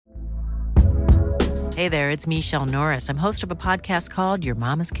Hey there, it's Michelle Norris. I'm host of a podcast called Your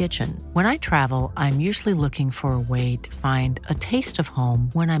Mama's Kitchen. When I travel, I'm usually looking for a way to find a taste of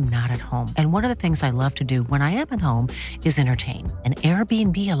home when I'm not at home. And one of the things I love to do when I am at home is entertain. And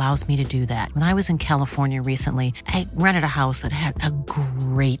Airbnb allows me to do that. When I was in California recently, I rented a house that had a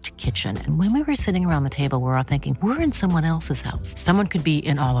great kitchen. And when we were sitting around the table, we were all thinking, we're in someone else's house. Someone could be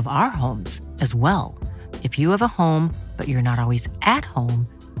in all of our homes as well. If you have a home, but you're not always at home,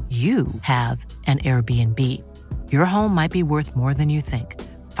 you have an Airbnb. Your home might be worth more than you think.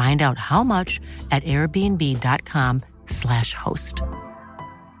 Find out how much at airbnb.com/host.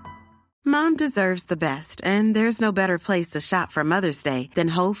 Mom deserves the best, and there's no better place to shop for Mother's Day than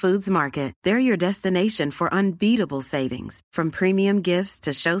Whole Foods Market. They're your destination for unbeatable savings, from premium gifts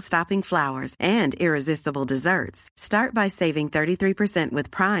to show-stopping flowers and irresistible desserts. Start by saving 33% with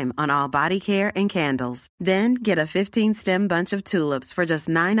Prime on all body care and candles. Then get a 15-stem bunch of tulips for just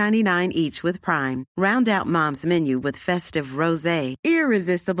 $9.99 each with Prime. Round out Mom's menu with festive rosé,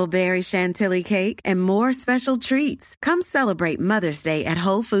 irresistible berry chantilly cake, and more special treats. Come celebrate Mother's Day at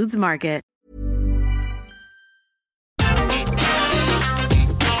Whole Foods Market.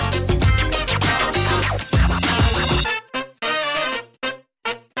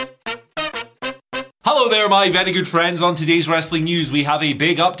 Hello there, my very good friends. On today's wrestling news, we have a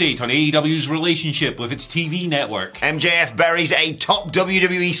big update on AEW's relationship with its TV network. MJF buries a top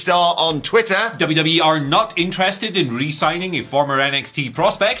WWE star on Twitter. WWE are not interested in re-signing a former NXT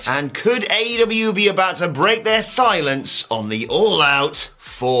prospect. And could AEW be about to break their silence on the all-out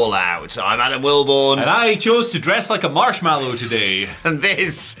Fallout? I'm Adam Wilborn. And I chose to dress like a marshmallow today. And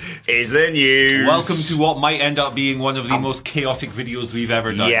this is the news. Welcome to what might end up being one of the most chaotic videos we've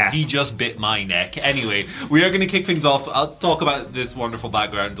ever done. Yeah. He just bit my neck. Anyway, we are going to kick things off. I'll talk about this wonderful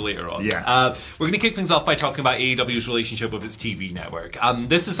background later on. Yeah. We're going to kick things off by talking about AEW's relationship with its TV network.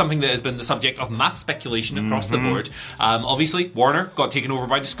 This is something that has been the subject of mass speculation across the board. Obviously, Warner got taken over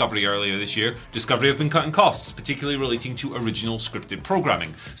by Discovery earlier this year. Discovery have been cutting costs, particularly relating to original scripted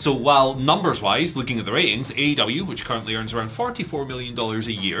programming. So while numbers-wise, looking at the ratings, AEW, which currently earns around $44 million a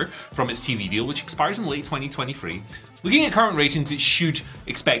year from its TV deal, which expires in late 2023, looking at current ratings, it should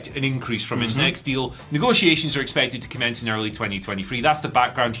expect an increase from its next deal. Negotiations are expected to commence in early 2023. That's the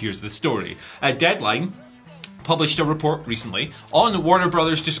background. Here's the story. Deadline published a report recently on Warner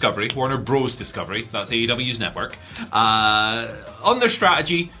Bros. Discovery, that's AEW's network, on their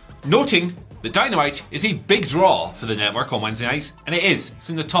strategy, noting that Dynamite is a big draw for the network on Wednesday nights, and it is. It's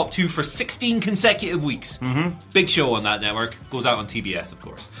in the top 2 for 16 consecutive weeks. Big show on that network. Goes out on TBS, of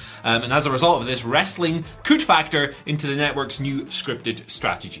course. And as a result of this, wrestling could factor into the network's new scripted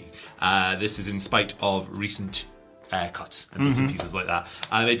strategy. This is in spite of recent cuts and bits and pieces like that.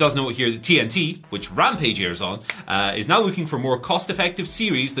 It does note here that TNT, which Rampage airs on, is now looking for more cost-effective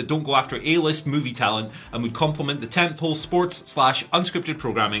series that don't go after A-list movie talent and would complement the tentpole sports/unscripted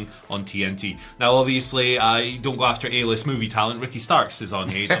programming on TNT. Now, obviously, you don't go after A-list movie talent. Ricky Starks is on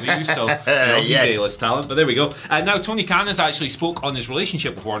AEW, so he's A-list talent. But there we go. Now, Tony Khan has actually spoke on his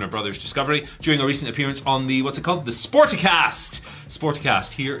relationship with Warner Brothers Discovery during a recent appearance on the, the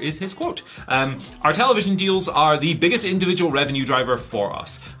Sporticast. Here is his quote. Our television deals are the biggest individual revenue driver for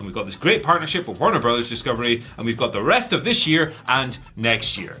us. And we've got this great partnership with Warner Brothers Discovery, and we've got the rest of this year and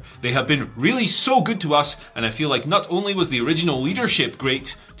next year. They have been really so good to us, and I feel like not only was the original leadership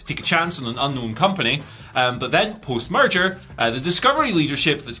great to take a chance on an unknown company, but then post-merger, the Discovery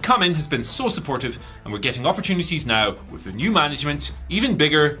leadership that's come in has been so supportive, and we're getting opportunities now with the new management, even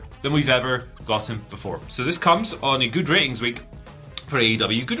bigger than we've ever gotten before. So this comes on a good ratings week for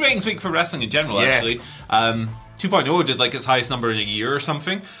AEW. Good ratings week for wrestling in general, actually. 2.0 did like its highest number in a year or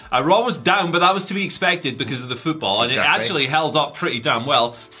something. Raw was down, but that was to be expected because of the football, and it actually held up pretty damn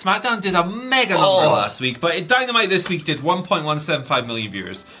well. SmackDown did a mega number last week, but Dynamite this week did 1.175 million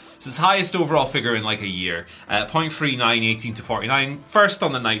viewers. It's its highest overall figure in like a year. 0.39, 18-49. First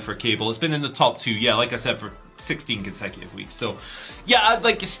on the night for cable. It's been in the top 2, like I said, for 16 consecutive weeks. So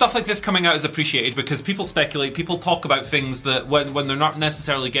like stuff like this coming out is appreciated because people speculate, people talk about things that when they're not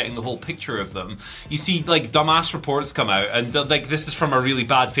necessarily getting the whole picture of them. You see like dumbass reports come out, and like this is from a really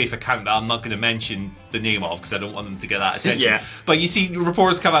bad faith account that I'm not going to mention the name of because I don't want them to get that attention. But you see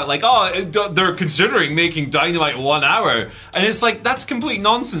reports come out like, they're considering making Dynamite 1 hour, and it's like, that's complete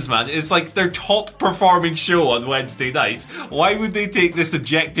nonsense, man. It's like their top performing show on Wednesday nights. Why would they take this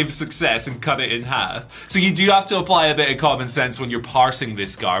objective success and cut it in half? So you do have to apply a bit of common sense when you're parsing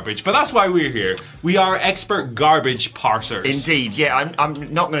this garbage, but that's why we're here. We are expert garbage parsers. Indeed, yeah.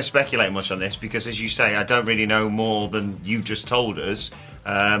 I'm not going to speculate much on this because, as you say, I don't really know more than you just told us.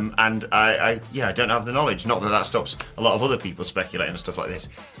 And I don't have the knowledge. Not that stops a lot of other people speculating and stuff like this.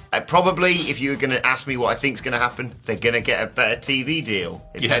 Probably, if you were going to ask me what I think's going to happen, they're going to get a better TV deal.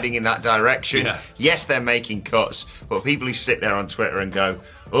 It's heading in that direction. Yeah. Yes, they're making cuts, but people who sit there on Twitter and go,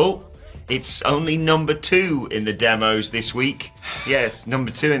 oh, it's only number 2 in the demos this week. Yes, number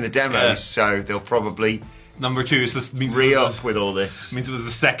 2 in the demos, so they'll probably... Number 2 means re-up with all this. Means it was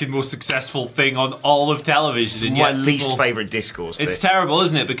the second most successful thing on all of television. It's my least favourite discourse. It's terrible,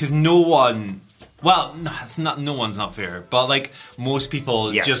 isn't it? Because no one... Well, no, it's not. No one's not fair, but like most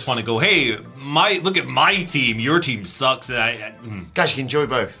people just want to go, "Hey, look at my team. Your team sucks." And Guys, you can enjoy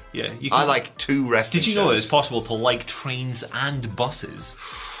both. Yeah, I like 2 wrestling. Did you know it's possible to like trains and buses?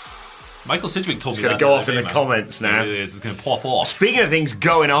 Michael Sidgwick told me that. It's going to go off in the comments now. It really is. It's going to pop off. Speaking of things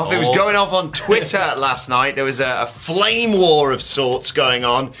going off, it was going off on Twitter last night. There was a flame war of sorts going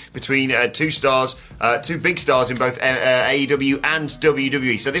on between 2 stars, 2 big stars in both AEW and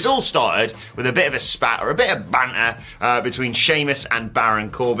WWE. So this all started with a bit of a spat or a bit of banter between Sheamus and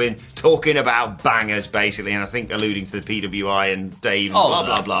Baron Corbin, talking about bangers, basically, and I think alluding to the PWI and Dave and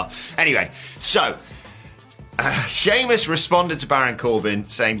blah, blah. Anyway, so... Sheamus responded to Baron Corbin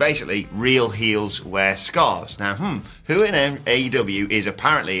saying basically real heels wear scarves. Now, who in AEW is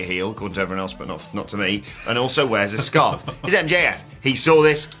apparently a heel, according to everyone else, but not to me, and also wears a scarf? Is MJF. He saw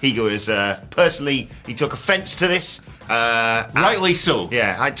this. He goes, personally, he took offence to this. Rightly so.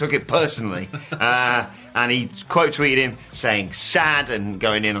 Yeah, I took it personally. And he quote tweeted him saying sad and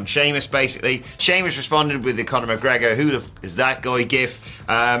going in on Sheamus basically. Sheamus responded with the Conor McGregor "who is that guy" gif,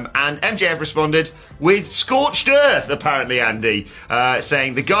 and MJF responded with scorched earth apparently, Andy,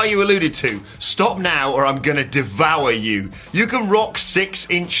 saying the guy you alluded to, stop now or I'm gonna devour you. You can rock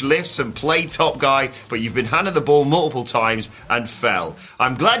 6-inch lifts and play top guy, but you've been handed the ball multiple times and fell.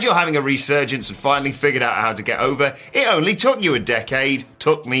 I'm glad you're having a resurgence and finally figured out how to get over. It only took you a decade,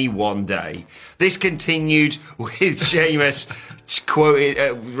 took me 1 day. This continued with Sheamus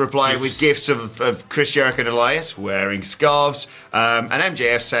replying with gifs of Chris Jericho and Elias wearing scarves. And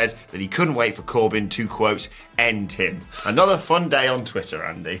MJF said that he couldn't wait for Corbin to, quote, end him. Another fun day on Twitter,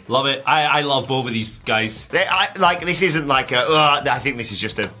 Andy. Love it. I love both of these guys. This isn't like I think this is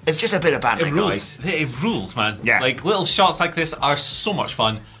just a bit of banter, guys. It rules, man. Yeah. Like, little shots like this are so much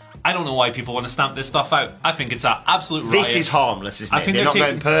fun. I don't know why people want to stamp this stuff out. I think it's an absolute riot. This is harmless, isn't it? They're not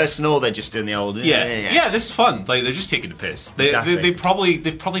going personal. They're just doing the old. Yeah, this is fun. Like, they're just taking the piss. They've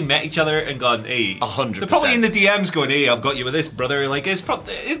probably met each other and gone, hey. 100%. They're probably in the DMs going, hey, I've got you with this, brother. Like,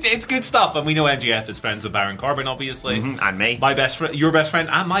 it's good stuff. And we know MJF is friends with Baron Corbin, obviously. And me. My best friend, your best friend,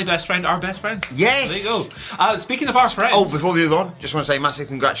 and my best friend are best friends. Yes. There you go. Speaking of our friends. Oh, before we move on, just want to say massive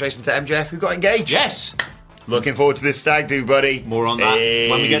congratulations to MJF who got engaged. Yes. Looking forward to this stag do, buddy. More on that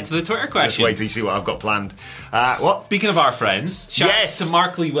when we get to the Twitter questions. Just wait till you see what I've got planned. What? Speaking of our friends, shout out to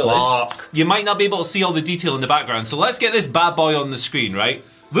Mark Lee Willis. Mark. You might not be able to see all the detail in the background, so let's get this bad boy on the screen, right?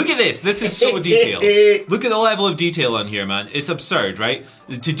 Look at this. This is so detailed. Look at the level of detail on here, man. It's absurd, right?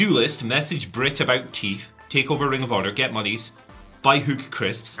 The to-do list, message Brit about teeth, take over Ring of Honor, get monies, buy Hook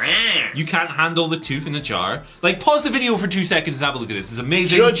crisps. You can't handle the tooth in a jar. Like, pause the video for 2 seconds and have a look at this. It's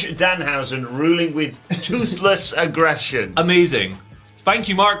amazing. Judge Danhausen ruling with toothless aggression. Amazing. Thank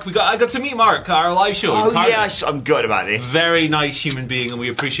you, Mark. I got to meet Mark at our live show. Oh, yeah, I'm good about this. Very nice human being, and we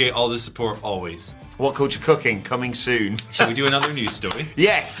appreciate all the support always. What Culture Cooking, coming soon. Shall we do another news story?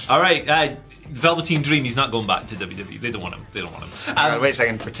 Yes. All right. Velveteen Dream, he's not going back to WWE. They don't want him. Wait a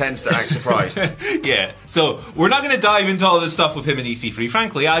second, pretends to act surprised. Yeah, so we're not going to dive into all this stuff with him and EC3.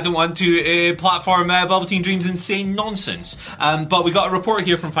 Frankly, I don't want to platform Velveteen Dream's insane nonsense. But we got a report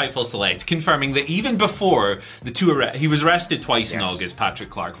here from Fightful Select confirming that even before the two he was arrested twice in August, Patrick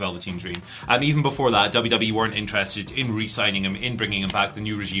Clark, Velveteen Dream. Even before that, WWE weren't interested in re-signing him, in bringing him back. The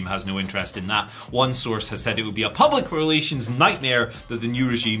new regime has no interest in that. One source has said it would be a public relations nightmare that the new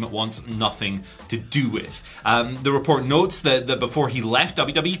regime wants nothing to do with. The report notes that before he left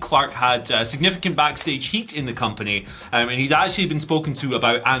WWE, Clark had significant backstage heat in the company, and he'd actually been spoken to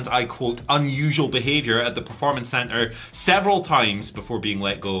about, and I quote, unusual behaviour at the Performance Centre several times before being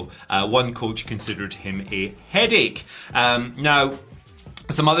let go. One coach considered him a headache. Now,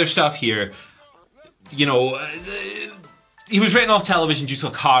 some other stuff here. You know, he was written off television due to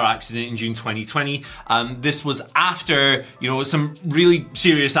a car accident in June 2020. This was after, some really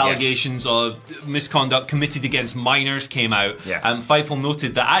serious allegations of misconduct committed against minors came out. Fightful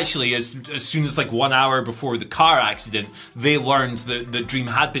noted that actually as soon as 1 hour before the car accident, they learned that Dream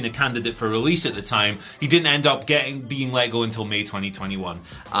had been a candidate for release at the time. He didn't end up being let go until May 2021.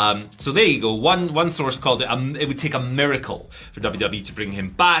 So there you go. One source called it would take a miracle for WWE to bring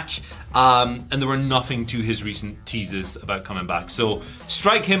him back. And there were nothing to his recent teases about coming back. So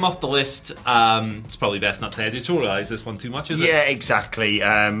strike him off the list. It's probably best not to editorialise this one too much, is it? Yeah, exactly.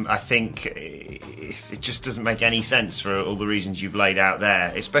 I think it just doesn't make any sense for all the reasons you've laid out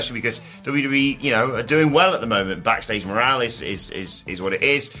there, especially because WWE, are doing well at the moment. Backstage morale is what it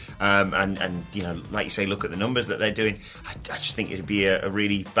is, and like you say, look at the numbers that they're doing. I just think it'd be a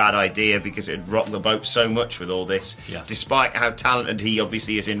really bad idea because it'd rock the boat so much with all this. Yeah. Despite how talented he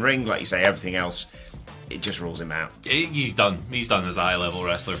obviously is in ring, like you say, everything else, it just rules him out. He's done. He's done as a high-level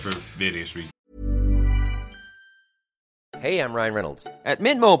wrestler for various reasons. Hey, I'm Ryan Reynolds. At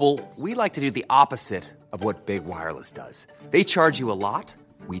Mint Mobile, we like to do the opposite of what Big Wireless does. They charge you a lot,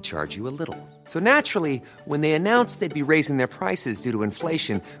 we charge you a little. So naturally, when they announced they'd be raising their prices due to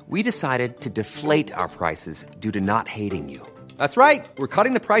inflation, we decided to deflate our prices due to not hating you. That's right. We're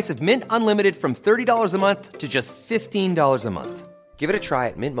cutting the price of Mint Unlimited from $30 a month to just $15 a month. Give it a try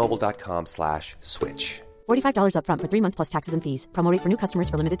at mintmobile.com/switch. $45 up front for 3 months plus taxes and fees. Promo rate for new customers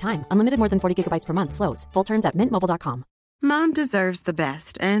for limited time. Unlimited more than 40 gigabytes per month slows. Full terms at mintmobile.com. Mom deserves the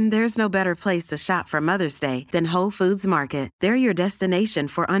best, and there's no better place to shop for Mother's Day than Whole Foods Market. They're your destination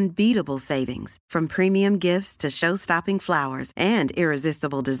for unbeatable savings, from premium gifts to show-stopping flowers and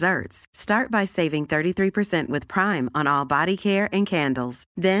irresistible desserts. Start by saving 33% with Prime on all body care and candles.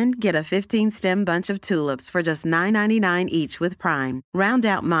 Then get a 15-stem bunch of tulips for just $9.99 each with Prime. Round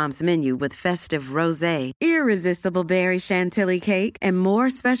out Mom's menu with festive rosé, irresistible berry chantilly cake, and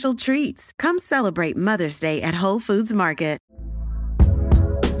more special treats. Come celebrate Mother's Day at Whole Foods Market.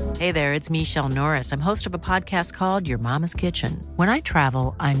 Hey there, it's Michelle Norris. I'm host of a podcast called Your Mama's Kitchen. When I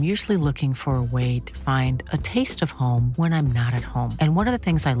travel, I'm usually looking for a way to find a taste of home when I'm not at home. And one of the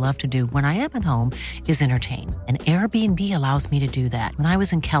things I love to do when I am at home is entertain. And Airbnb allows me to do that. When I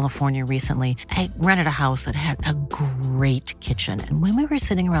was in California recently, I rented a house that had a great kitchen. And when we were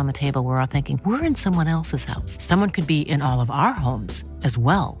sitting around the table, we're all thinking, we're in someone else's house. Someone could be in all of our homes as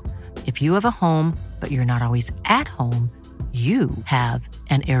well. If you have a home, but you're not always at home, you have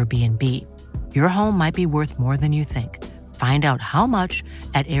an Airbnb. Your home might be worth more than you think. Find out how much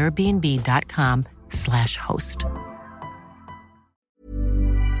at airbnb.com/host.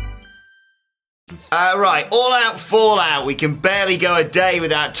 Right, All Out Fallout. We can barely go a day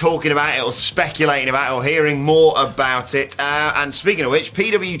without talking about it or speculating about it or hearing more about it. And speaking of which,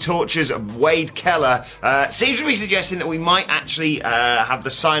 PW Torture's Wade Keller seems to be suggesting that we might actually have the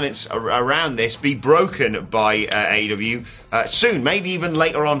silence around this be broken by AEW soon, maybe even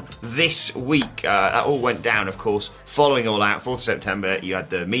later on this week. That all went down, of course, following All Out, 4th September. You had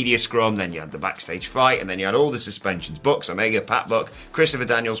the media scrum, then you had the backstage fight, and then you had all the suspensions. Bucks, Omega, Pat Buck, Christopher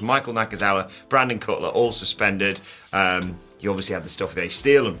Daniels, Michael Nakazawa, Brandon Cutler, all suspended. You obviously had the stuff with Ace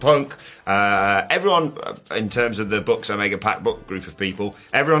Steel and Punk. Everyone, in terms of the Bucks, Omega, Pat Buck group of people,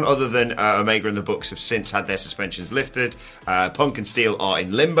 everyone other than Omega and the Bucks have since had their suspensions lifted. Punk and Steel are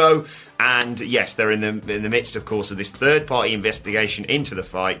in limbo. And yes, they're in the midst, of course, of this third-party investigation into the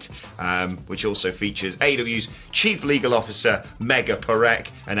fight, which also features AEW's Chief Legal Officer, Mega Parek,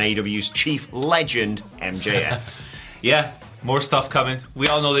 and AEW's Chief Legend, MJF. Yeah, more stuff coming. We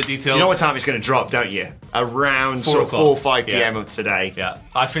all know the details. Do you know what time it's going to drop, don't you? Around 4 or 5 p.m. today. Yeah,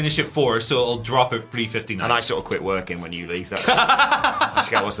 I finish at 4, so it'll drop at 3:59. And I sort of quit working when you leave. That's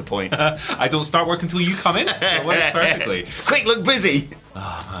what's the point? I don't start work until you come in, so it works perfectly. Quick, look busy.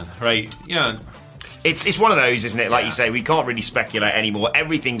 Oh, man. Right, yeah. It's one of those, isn't it? Like you say, we can't really speculate anymore.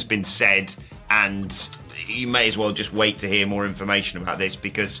 Everything's been said, and you may as well just wait to hear more information about this,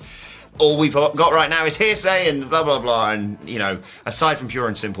 because all we've got right now is hearsay and blah, blah, blah. And, aside from pure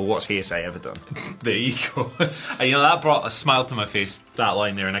and simple, what's hearsay ever done? There you go. And, that brought a smile to my face, that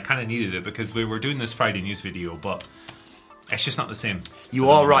line there, and I kind of needed it because we were doing this Friday news video, but it's just not the same. You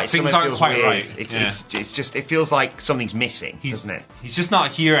are right. Things aren't quite weird. right. It's just, it feels like something's missing, doesn't it? He's just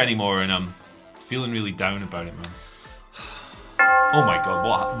not here anymore, and I'm feeling really down about it, man. Oh my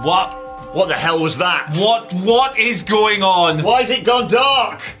God, what? What the hell was that? What is going on? Why has it gone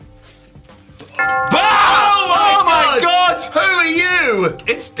dark? Oh my God! Who are you?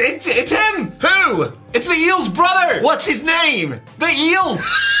 It's him! Who? It's the eel's brother! What's his name? The eel!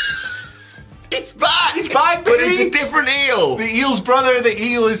 It's back! He's back, But baby! it's a different eel! The eel's brother, the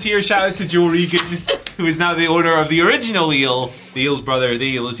eel is here. Shout out to Joe Regan, who is now the owner of the original eel. The Eel's brother, the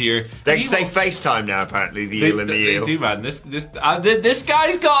Eel is here. They FaceTime now, apparently, the Eel and the Eel. They do, man. This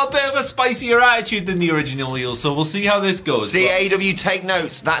guy's got a bit of a spicier attitude than the original Eel, so we'll see how this goes. AEW, take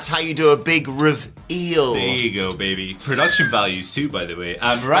notes. That's how you do a big reveal. There you go, baby. Production values too, by the way.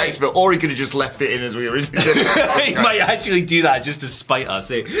 Right. Thanks, but or he could have just left it in as we originally did. He might actually do that just to spite us.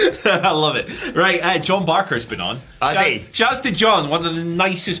 Eh? I love it. Right, John Barker's been on. Has he? Shouts to John, one of the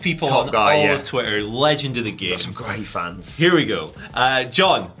nicest people Top on guy, all of Twitter. Legend of the game. Got some great fans. Here we go.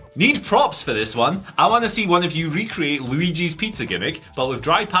 John, need props for this one. I want to see one of you recreate Luigi's pizza gimmick, but with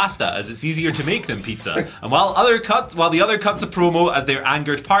dry pasta, as it's easier to make than pizza. And while the other cuts a promo as their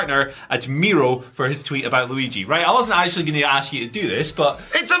angered partner at Miro for his tweet about Luigi. Right, I wasn't actually going to ask you to do this, but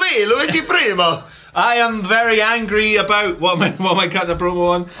it's a me, Luigi Primo. I am very angry about what am I cutting a promo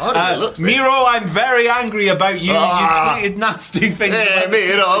on? Miro, I'm very angry about you. You tweeted nasty things. Hey,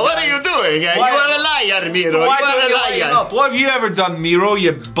 Miro, what are you doing? You are a liar, Miro. Why don't you lighten up? What have you ever done, Miro,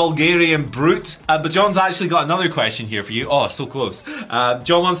 you Bulgarian brute? But John's actually got another question here for you. Oh, so close.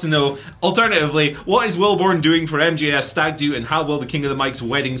 John wants to know, alternatively, what is Wilborn doing for MJF Stag Do, and how will the King of the Mic's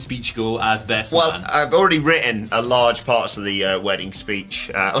wedding speech go as best man? Well, I've already written a large parts of the wedding speech.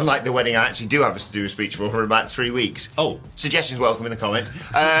 Unlike the wedding, I actually do have to do a speech for about 3 weeks. Oh. Suggestions welcome in the comments.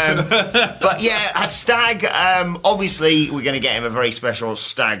 But yeah, a stag, obviously we're going to get him a very special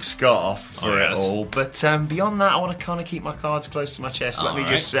stag scarf for it all. But beyond that, I want to kind of keep my cards close to my chest. Let me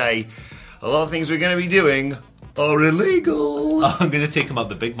just say, a lot of things we're going to be doing are illegal. I'm going to take him up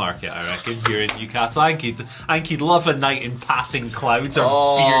the big market, I reckon, here in Newcastle. I think he'd love a night in Passing Clouds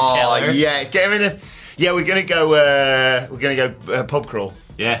or Beer Keller. Yeah, get him in we're going to go pub crawl.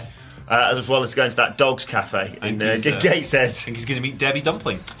 Yeah. As well as going to that Dogs Cafe in Gateshead. I think he's going to meet Debbie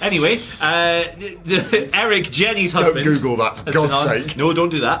Dumpling. Anyway, Eric, Jenny's husband... Don't Google that, for God's sake. No, don't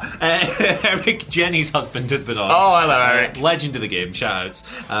do that. Eric, Jenny's husband, has been on. Oh, hello, Eric. Legend of the game, shout-outs.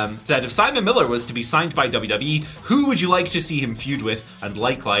 Said, if Simon Miller was to be signed by WWE, who would you like to see him feud with? And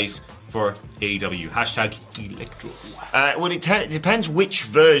likewise for AEW. #Electro. Well, it depends which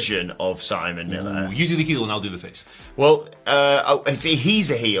version of Simon Miller. Ooh, you do the heel and I'll do the face. Well, if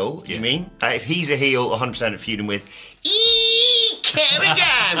he's a heel, you mean? If he's a heel, 100% feuding with Kerry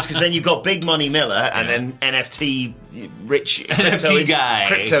Gams, because then you've got Big Money Miller and then NFT rich NFT guy,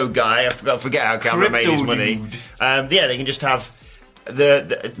 crypto guy. I forget how Cameron made his money. They can just have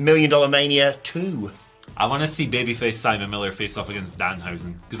the $1 Million Mania 2. I want to see babyface Simon Miller face off against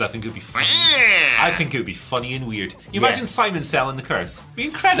Danhausen, because I think it would be funny. I think it would be funny and weird. You imagine Simon selling the curse? It'd be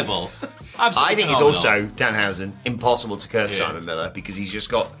incredible. Absolutely. I think it's also, Danhausen, impossible to curse Simon Miller, because he's just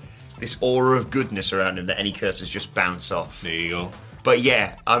got this aura of goodness around him that any curses just bounce off. There you go. But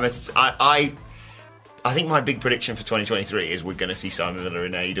yeah, I think my big prediction for 2023 is we're going to see Simon Miller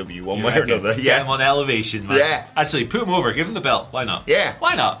in AEW one way or another. Get him on elevation, man. Yeah. Actually, put him over. Give him the belt. Why not? Yeah.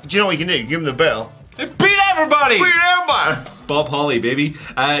 Why not? Do you know what you can do? Give him the belt. Beat everybody! Beat everybody! Bob Holly, baby.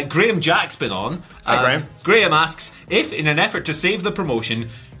 Graham Jack's been on. Hi, Graham. Graham asks, if in an effort to save the promotion,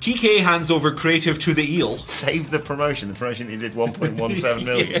 TK hands over creative to the Eel. Save the promotion that he did 1.17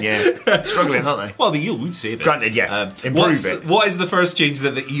 million. Yeah. Struggling, aren't they? Well, the Eel would save it. Granted, yes. Improve it. What is the first change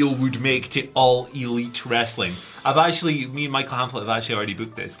that the Eel would make to all elite wrestling? Me and Michael Hamflett have actually already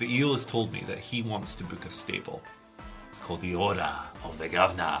booked this. The Eel has told me that he wants to book a stable. It's called the Order of the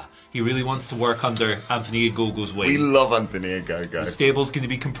Governor. He really wants to work under Anthony Ogogo's wing. We love Anthony Ogogo. The stable's going to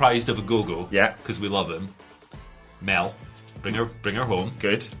be comprised of Ogogo. Yeah. Because we love him. Mel, bring her home.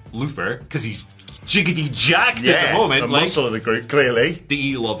 Good. Luther, because he's jiggity jacked at the moment. The muscle of the group, clearly. The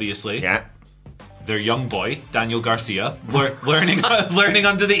Eel, obviously. Yeah. Their young boy, Daniel Garcia, learning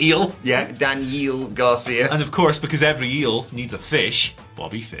under the Eel. Yeah, Daniel Garcia. And of course, because every eel needs a fish,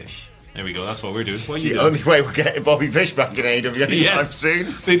 Bobby Fish. There we go, that's what we're doing. What are you doing? The only way we'll get Bobby Fish back in AEW anytime soon.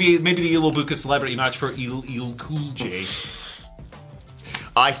 Maybe the Eel will book a celebrity match for Eel Cool J.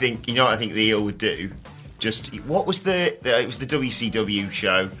 I think, you know what I think the Eel would do? What was it was the WCW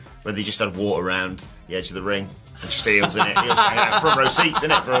show where they just had water around the edge of the ring. Just eels in it. Eels hanging out front row seats in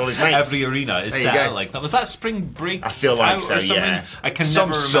it for all his mates. Every arena is set out like that. Was that Spring Break? I feel like so, yeah. I can Some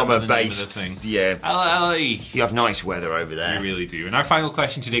never remember summer the name based of the thing. Yeah. LA. You have nice weather over there. You really do. And our final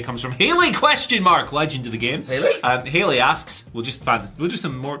question today comes from Haley ? Legend of the game. Haley? Haley asks, we'll do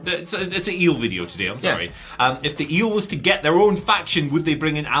some more. It's an Eel video today. I'm sorry. If the Eel was to get their own faction, would they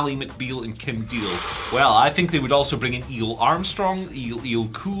bring in Ally McBeal and Kim Deal? Well, I think they would also bring in Eel Armstrong, Eel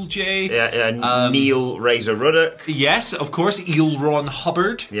Cool J. Yeah, Neil Razor Ruddock. Yes, of course, Eel Ron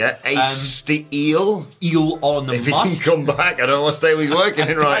Hubbard. Yeah, Ace the Eel. Eel on the If Musk. he can come back, I don't know what stable he's working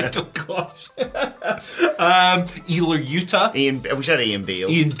in right now. Oh, gosh. Eeler Utah. We said Ian Beale.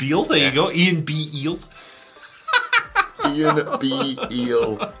 Ian Beale, there you go. Ian B. Eel. Ian B.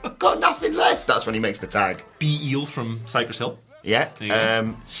 Eel. Got nothing left. That's when he makes the tag. B. Eel from Cypress Hill. Yeah. There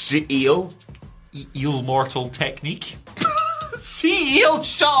you C. Eel. Eel Mortal Technique. C. Eel,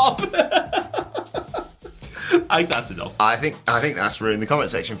 shut up! I think that's enough. I think that's ruined the comment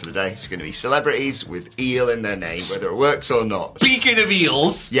section for the day. It's going to be celebrities with eel in their name, whether it works or not. Speaking of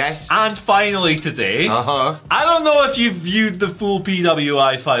eels, yes, and finally today, I don't know if you've viewed the full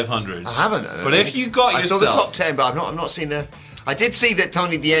PWI 500. I haven't, but if you got yourself, I saw the top 10, but I've not seen the. I did see that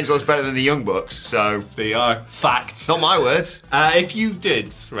Tony D'Angelo's better than the Young Bucks, so they are facts. Not my words. If you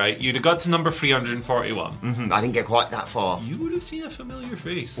did, right, you'd have got to number 341. Mm-hmm. I didn't get quite that far. You would have seen a familiar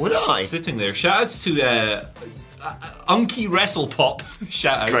face. Would I? Sitting there. Shoutouts to Unky Wrestle Pop.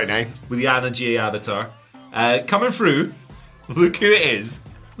 Shoutouts. Great name. With the Anna J avatar. Coming through. Look who it is.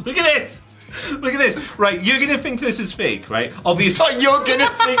 Look at this. Look at this. Right, you're going to think this is fake, right? Obviously. You're going to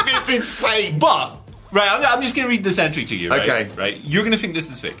think this is fake. But, right, I'm just going to read this entry to you, right? Okay. Right, you're going to think this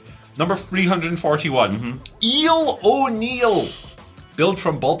is fake. Number 341. Eel O'Neill. Billed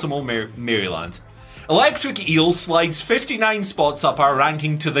from Baltimore, Maryland. Electric Eel slides 59 spots up our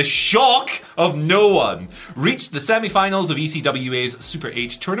ranking to the shock of no one. Reached the semi-finals of ECWA's Super 8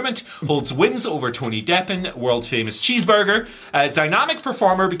 tournament. Holds wins over Tony Deppen, world-famous Cheeseburger. Dynamic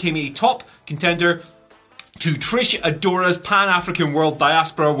performer, became a top contender to Trish Adora's Pan-African World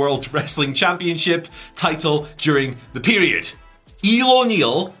Diaspora World Wrestling Championship title during the period. Eel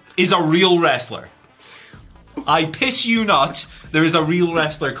O'Neill is a real wrestler. I piss you not. There is a real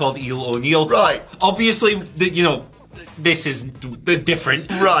wrestler called Eel O'Neill. Right. Obviously, this is different.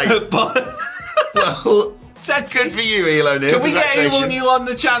 Right. But well, good for you, Eel O'Neill. Can we get Eel O'Neill on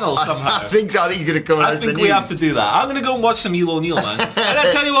the channel somehow? I think you're going to come on. I think we have to do that. I'm going to go and watch some Eel O'Neill, man. And I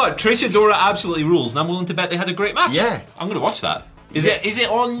tell you what, Trish Adora absolutely rules, and I'm willing to bet they had a great match. Yeah. I'm going to watch that. Is it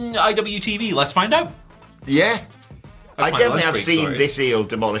on IWTV? Let's find out. Yeah. I definitely have seen sorry. this eel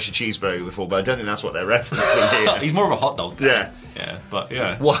demolish a cheeseburger before, but I don't think that's what they're referencing here. He's more of a hot dog guy. Yeah. Yeah, but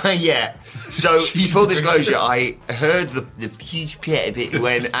yeah. Why, yeah. So, full disclosure, I heard the huge bit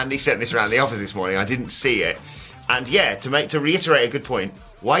when Andy sent this around the office this morning. I didn't see it. And yeah, to reiterate a good point,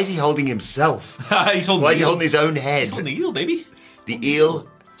 why is he holding himself? Why is he holding his own head? He's holding the eel, baby. The eel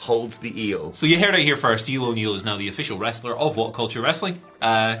holds the eel. So you heard it here first. Eel O'Neill is now the official wrestler of What Culture Wrestling.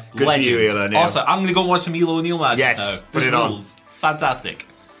 Good legend. for you, Eel O'Neill. Also, I'm going to go and watch some Eel O'Neill matches now. Put it on. Fantastic.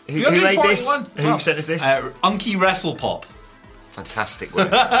 Who made this? Who sent us this? Unky Wrestle Pop. Fantastic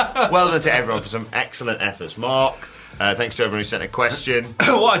work. Well done to everyone for some excellent efforts. Mark, thanks to everyone who sent a question.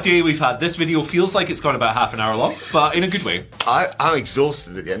 What a day we've had. This video feels like it's gone about half an hour long, but in a good way. I'm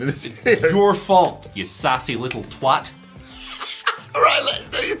exhausted at the end of this video. Your fault, you sassy little twat. All right, let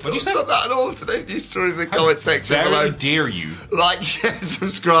us know your thoughts on that and all of today's news stories in the comment section below. How dare you? Like, share,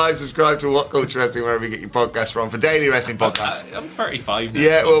 subscribe to What Culture Wrestling wherever you get your podcasts from for daily wrestling podcasts. I'm 35 now.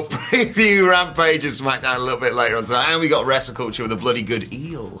 Yeah, we'll preview Rampage and SmackDown a little bit later on tonight. And we got Wrestle Culture with a bloody good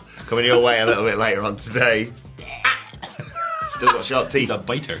eel coming your way a little bit later on today. Still got sharp teeth. He's a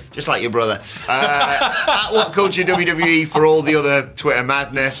biter. Just like your brother. At What Culture WWE for all the other Twitter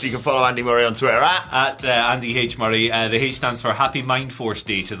madness. You can follow Andy Murray on Twitter at Andy H. Murray. The H stands for Happy Mind Force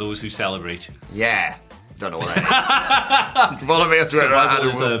Day to those who celebrate. Yeah. Don't know what that is. You can follow me on Twitter Survival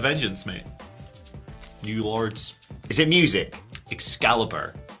is a vengeance, mate. New Lords. Is it music?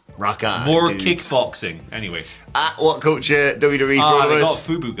 Excalibur. Rock on. More dudes. kickboxing. Anyway. At What Culture WWE for all of they us.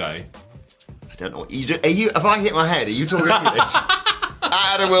 got Fubu Guy. I don't know what you do. Have I hit my head? Are you talking English?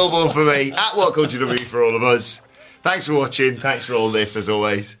 Adam Wilborn for me. At What Culture WWE for all of us. Thanks for watching. Thanks for all this, as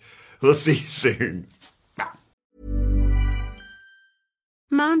always. We'll see you soon.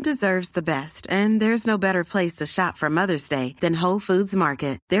 Mom deserves the best, and there's no better place to shop for Mother's Day than Whole Foods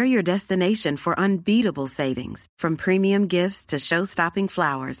Market. They're your destination for unbeatable savings, from premium gifts to show-stopping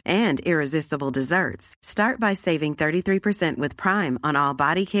flowers and irresistible desserts. Start by saving 33% with Prime on all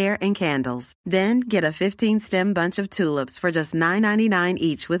body care and candles. Then get a 15-stem bunch of tulips for just $9.99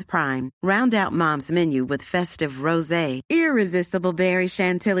 each with Prime. Round out Mom's menu with festive rosé, irresistible berry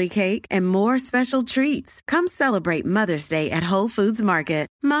chantilly cake, and more special treats. Come celebrate Mother's Day at Whole Foods Market.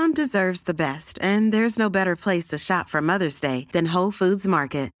 Mom deserves the best, and there's no better place to shop for Mother's Day than Whole Foods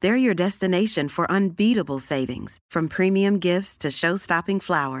Market. They're your destination for unbeatable savings, from premium gifts to show-stopping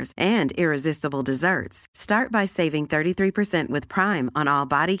flowers and irresistible desserts. Start by saving 33% with Prime on all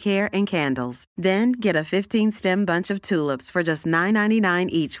body care and candles. Then get a 15-stem bunch of tulips for just $9.99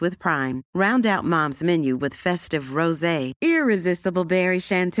 each with Prime. Round out Mom's menu with festive rosé, irresistible berry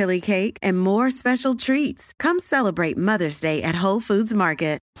chantilly cake, and more special treats. Come celebrate Mother's Day at Whole Foods Market.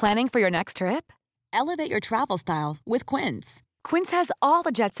 Planning for your next trip? Elevate your travel style with Quince. Quince has all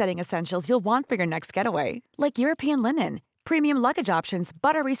the jet-setting essentials you'll want for your next getaway, like European linen, premium luggage options,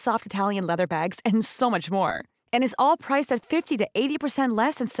 buttery soft Italian leather bags, and so much more. And is all priced at 50 to 80%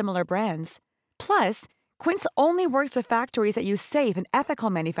 less than similar brands. Plus, Quince only works with factories that use safe and ethical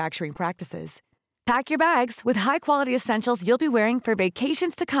manufacturing practices. Pack your bags with high-quality essentials you'll be wearing for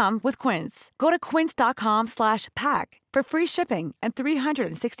vacations to come with Quince. Go to quince.com/pack for free shipping and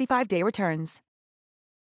 365-day returns.